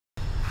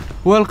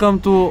Welcome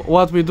to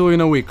what we do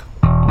in a week.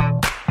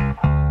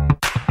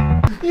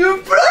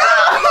 You bro!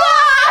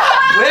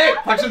 Wait,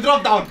 faci un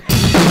drop down.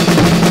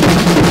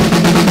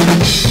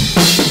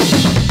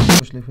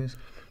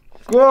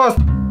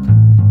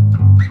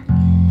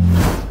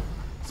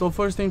 So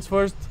first things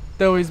first,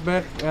 Theo is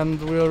back and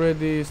we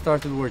already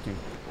started working.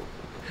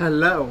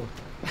 Hello.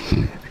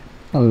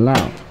 Hello.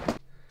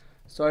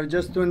 So I've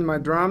just tuned my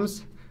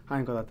drums.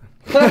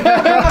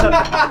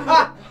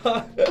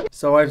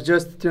 So I've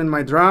just tuned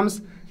my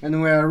drums and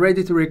we are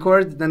ready to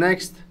record the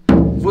next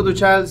Voodoo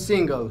Child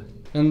single.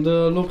 And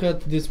look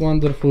at this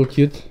wonderful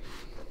kit,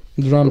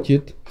 drum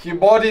kit. He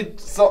bought it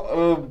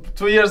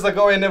 2 years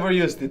ago and never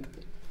used it.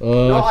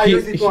 No, I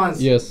used it once.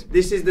 Yes.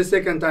 This is the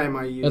second time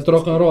I used it. At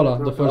Rock and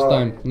Rolla, the first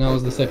time. Now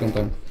is the second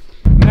time.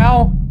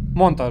 Now,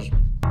 montage.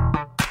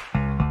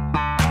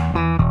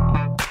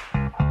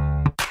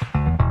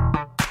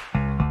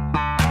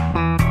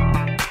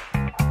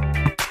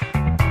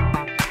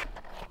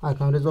 Hai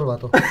că am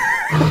rezolvat-o.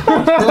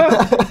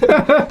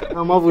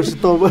 Am avut și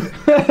tobă.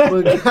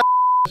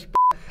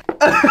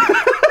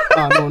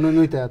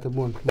 Nu-i tăiată,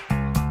 bun.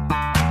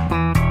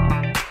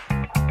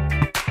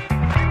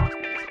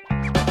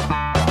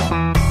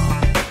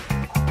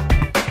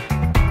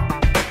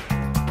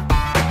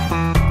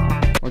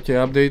 Okay,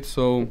 update.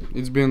 So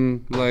it's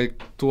been like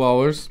 2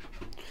 hours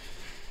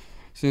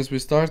since we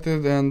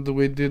started and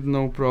we did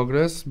no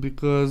progress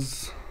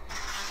because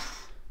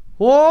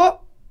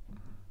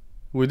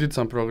we did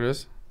some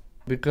progress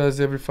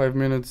because every 5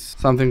 minutes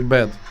something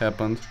bad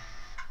happened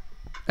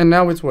and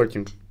now it's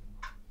working.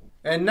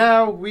 And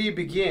now we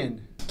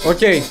begin.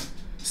 Okay,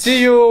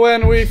 see you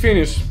when we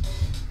finish.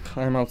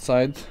 I'm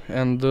outside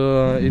and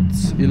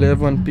it's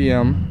 11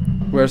 p.m.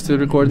 We're still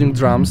recording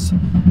drums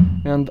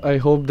and I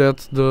hope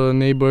that the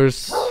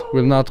neighbors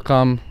will not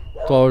come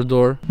to our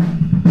door.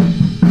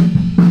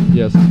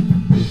 Yes.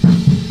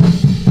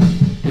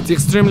 It's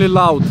extremely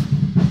loud.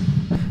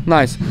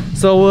 Nice.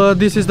 So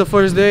this is the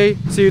first day.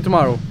 See you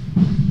tomorrow.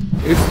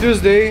 It's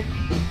Tuesday.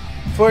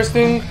 First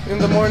thing in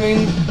the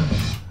morning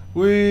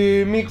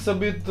we mix a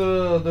bit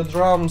the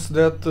drums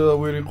that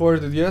we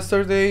recorded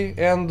yesterday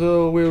and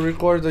we'll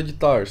record the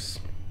guitars.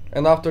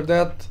 And after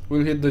that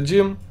we'll hit the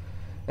gym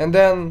and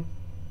then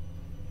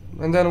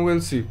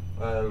we'll see.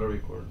 I'll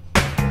record.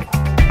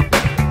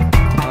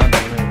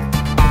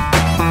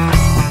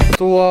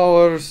 2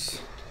 hours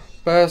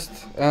passed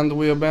and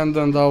we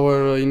abandoned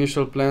our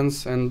initial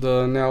plans and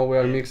now we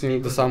are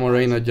mixing the Summer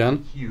Rain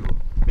again.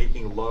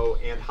 Making low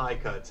and high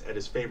cuts at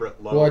his favorite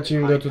low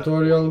Watching the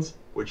tutorial. points,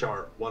 which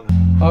are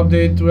 100.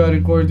 Update, we are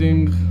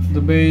recording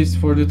the bass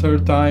for the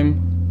 3rd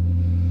time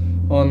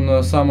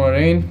on Summer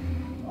Rain.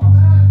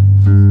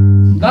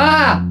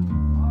 Ah!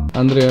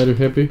 Andrei, are you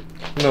happy?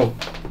 No.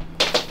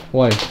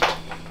 Why?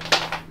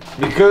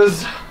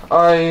 Because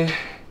I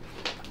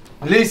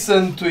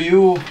listened to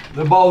you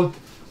about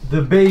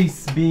the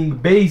bass being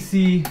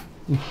bassy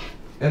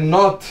and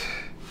not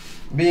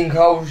being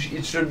how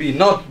it should be.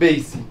 Not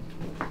bassy,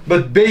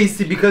 but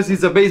bassy because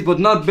it's a bass, but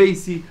not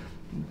bassy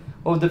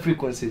of the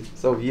frequency.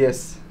 So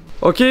yes.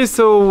 Okay,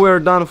 so we're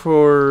done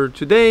for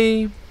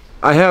today.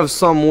 I have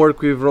some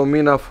work with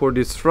Romina for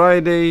this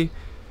Friday,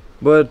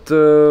 but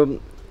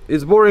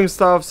it's boring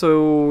stuff,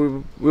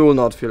 so we will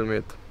not film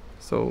it.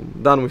 So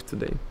done with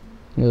today.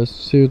 Yes,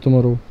 see you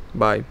tomorrow.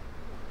 Bye.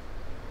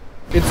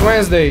 It's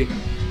Wednesday.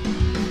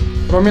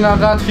 Romina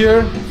got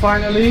here,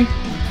 finally.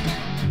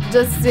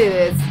 Just see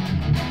this.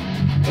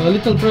 A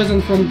little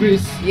present from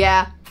Greece.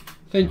 Yeah.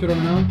 Thank you,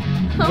 Romina.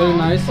 Very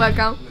nice.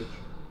 Welcome.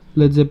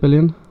 Led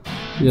Zeppelin.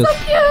 Yes. So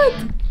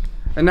cute!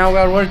 And now we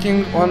are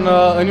working on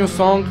a new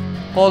song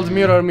called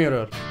Mirror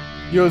Mirror.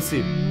 You'll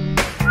see.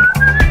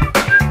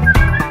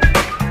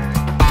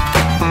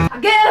 I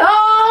get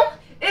home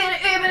in the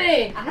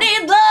evening. I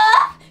need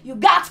love. You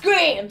got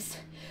screams.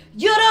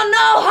 You don't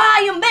know how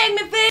you make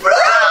me feel.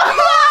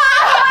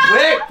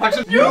 Wait, faci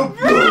un... You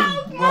broke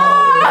my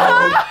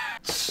heart.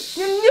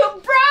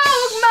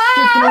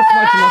 You broke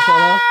my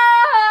heart.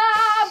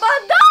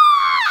 But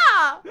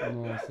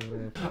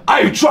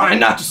Are you trying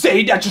not to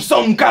say that you're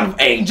some kind of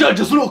angel?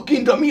 Just look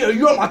in the mirror,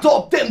 you're my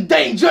top 10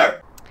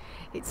 danger.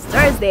 it's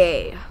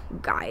Thursday,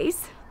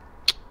 guys.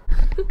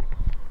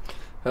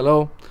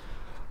 Hello.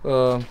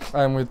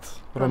 I'm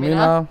with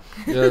Romina.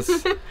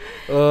 Yes.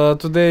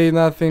 Today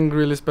nothing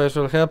really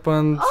special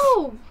happened.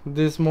 Oh!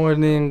 This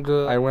morning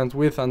I went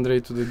with Andrei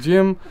to the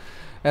gym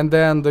and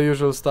then the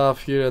usual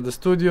stuff here at the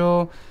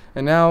studio,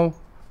 and now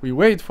we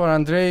wait for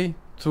Andrei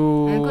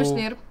to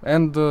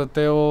and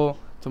Theo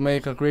to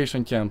make a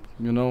creation camp,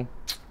 you know.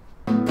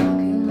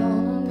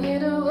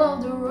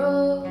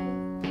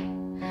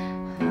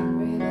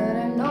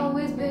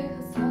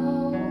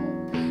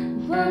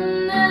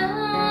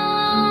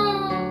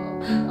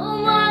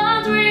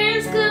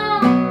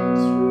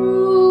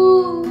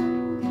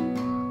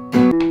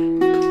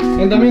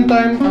 In the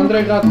meantime,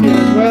 Andrei got here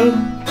as well,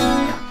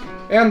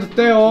 and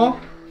Theo.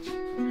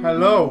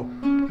 Hello.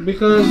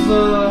 Because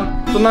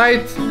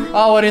tonight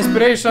our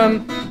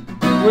inspiration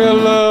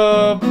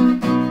will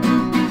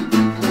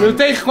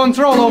take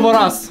control over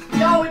us.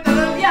 Yo,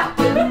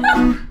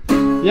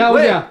 Ia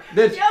uzi, ia.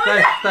 Deci,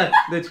 stai,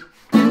 deci.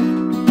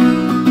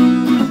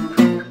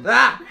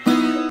 Ah!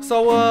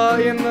 So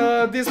in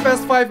these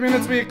past 5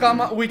 minutes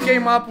we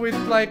came up with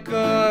like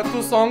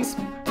 2 songs,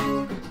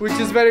 which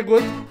is very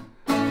good.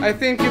 I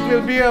think it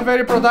will be a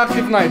very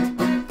productive night.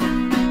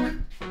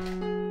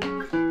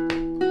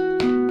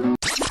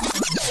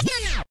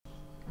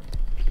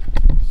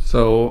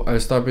 So I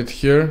stop it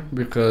here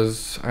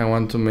because I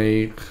want to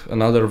make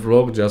another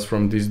vlog just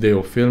from this day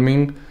of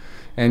filming,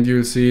 and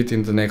you'll see it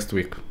in the next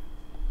week.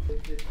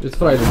 It's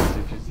Friday.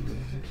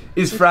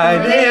 It's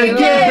Friday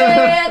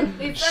again!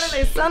 It's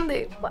Saturday,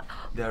 Sunday.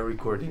 They are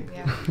recording.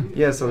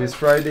 Yeah, so it's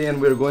Friday and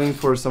we're going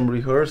for some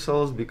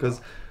rehearsals because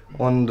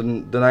on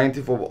the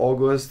 19th of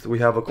August we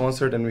have a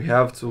concert and we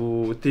have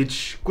to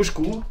teach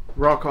Kushku.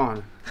 Rock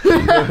on.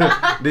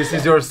 This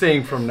is your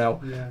saying from now.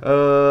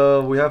 Yeah.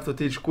 We have to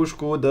teach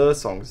Kushku the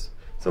songs.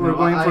 So we're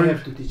going for I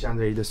have to teach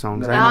Andrei the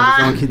songs. I know the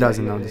song, he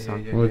doesn't know the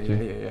song.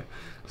 Okay.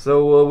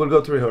 So we'll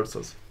go to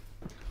rehearsals.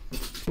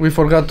 We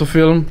forgot to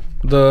film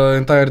the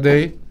entire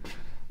day.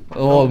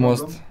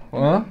 Almost.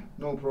 Huh?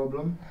 No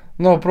problem.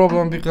 No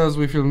problem because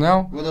we film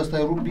now. Văd, asta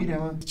e rup bine,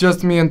 mă. It's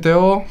just me and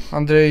Theo.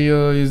 Andrei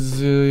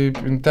is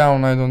in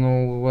town. I don't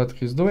know what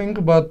he's doing,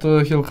 but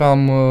he'll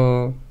come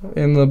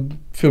in a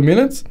few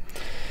minutes.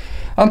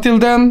 Until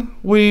then,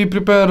 we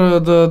prepare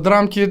the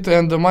drum kit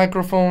and the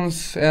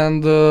microphones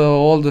and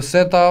all the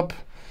setup.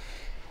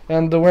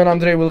 And when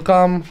Andrei will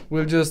come,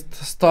 we'll just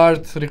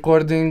start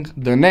recording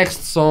the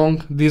next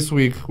song this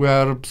week. We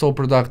are so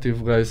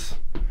productive, guys.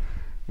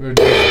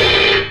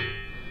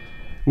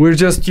 We're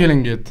just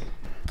killing it.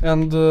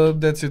 And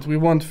that's it. We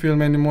won't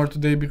film anymore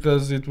today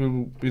because it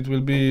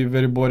will be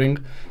very boring.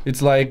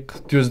 It's like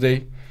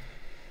Tuesday.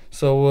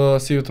 So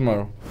see you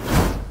tomorrow.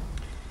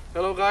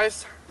 Hello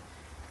guys.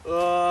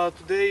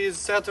 Today is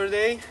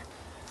Saturday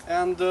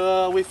and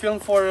we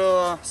filmed for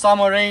a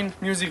Summer Rain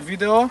music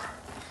video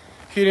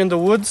here in the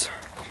woods.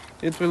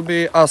 It will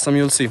be awesome,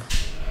 you'll see.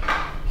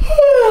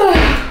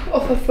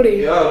 Oh, for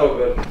free. Yeah,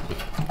 Robert.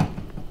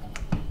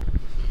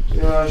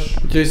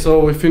 Okay, so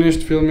we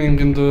finished filming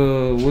in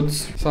the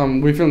woods.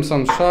 We filmed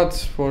some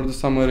shots for the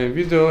Summer Rain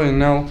video and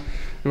now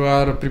we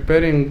are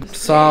preparing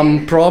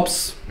some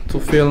props to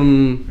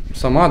film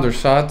some other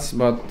shots,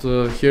 but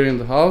here in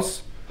the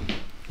house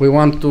we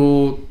want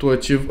to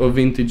achieve a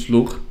vintage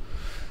look.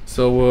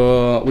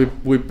 So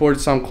we poured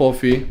some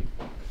coffee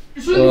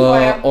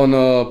on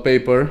a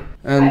paper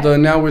and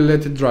now we'll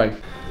let it dry.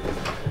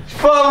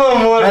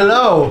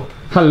 Hello!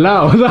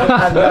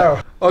 Hello!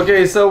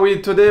 Okay, so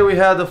today we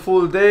had a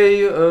full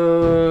day.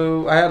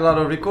 I had a lot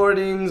of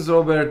recordings.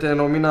 Robert and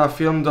Omina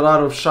filmed a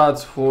lot of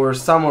shots for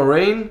Summer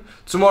Rain.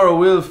 Tomorrow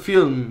we'll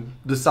film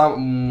the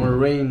Summer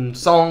Rain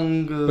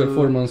song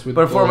Performance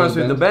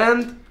with the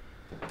band.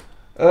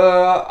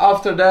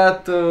 After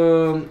that,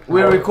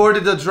 we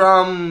recorded the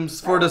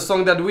drums for the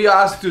song that we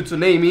asked you to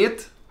name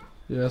it.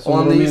 Yes,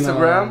 on the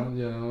Instagram.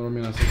 Yeah, on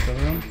Romina's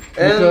Instagram.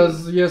 And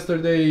because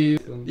yesterday.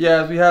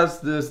 Yeah, we have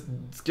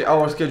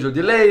our schedule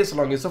delay, so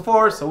long and so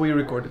forth. So we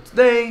recorded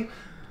today,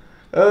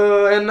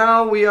 and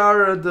now we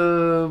are at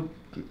the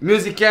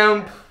music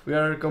camp. We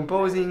are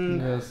composing.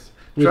 Yes,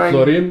 with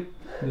Florin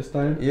this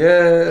time.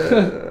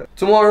 Yeah.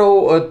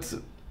 Tomorrow at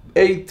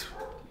 8,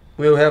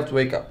 we'll have to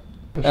wake up.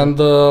 And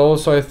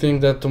also I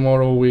think that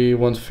tomorrow we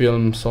won't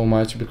film so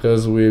much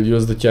because we'll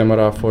use the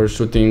camera for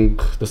shooting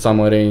the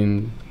Summer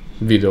Rain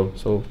video.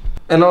 So.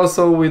 And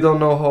also we don't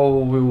know how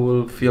we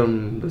will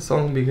film the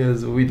song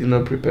because we did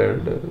not prepare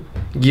the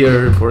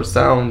gear for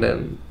sound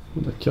and.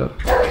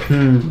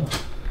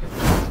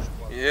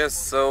 Yes,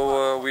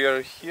 so we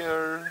are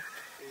here.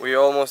 We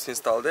almost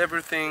installed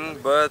everything,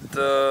 but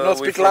not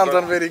speak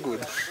London very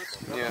good.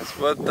 Yes,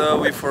 but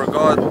we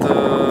forgot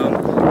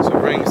to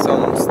bring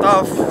some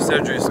stuff.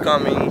 Sergio is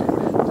coming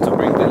to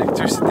bring the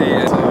electricity,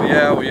 and so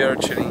yeah, we are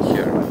chilling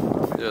here.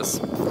 Yes,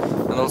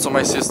 and also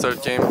my sister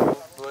came.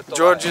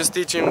 George is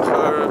teaching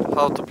her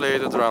how to play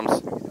the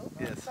drums.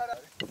 Yes.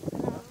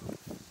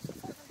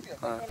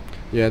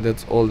 Yeah,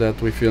 that's all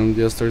that we filmed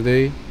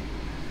yesterday.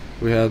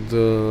 We had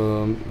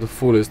the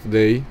fullest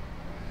day,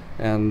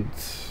 and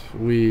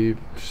we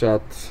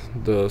shot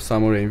the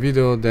Summer Rain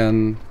video.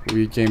 Then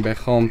we came back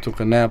home, took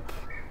a nap,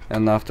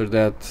 and after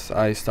that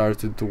I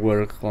started to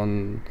work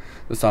on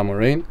the Summer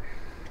Rain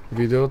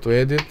video to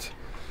edit.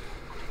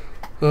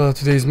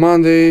 Today is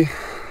Monday.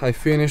 I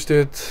finished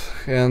it,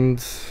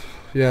 and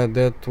yeah,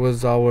 that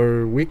was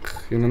our week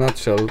in a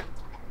nutshell.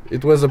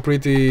 It was a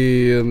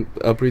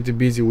pretty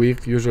busy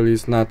week. Usually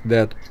it's not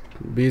that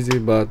busy,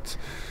 but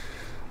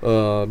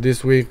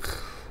this week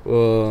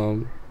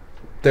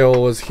Theo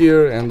was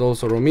here and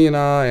also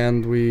Romina,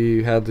 and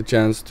we had the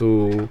chance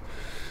to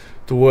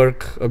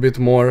work a bit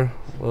more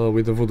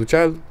with the Voodoo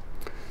child.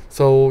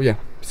 So yeah,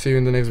 see you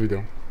in the next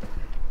video.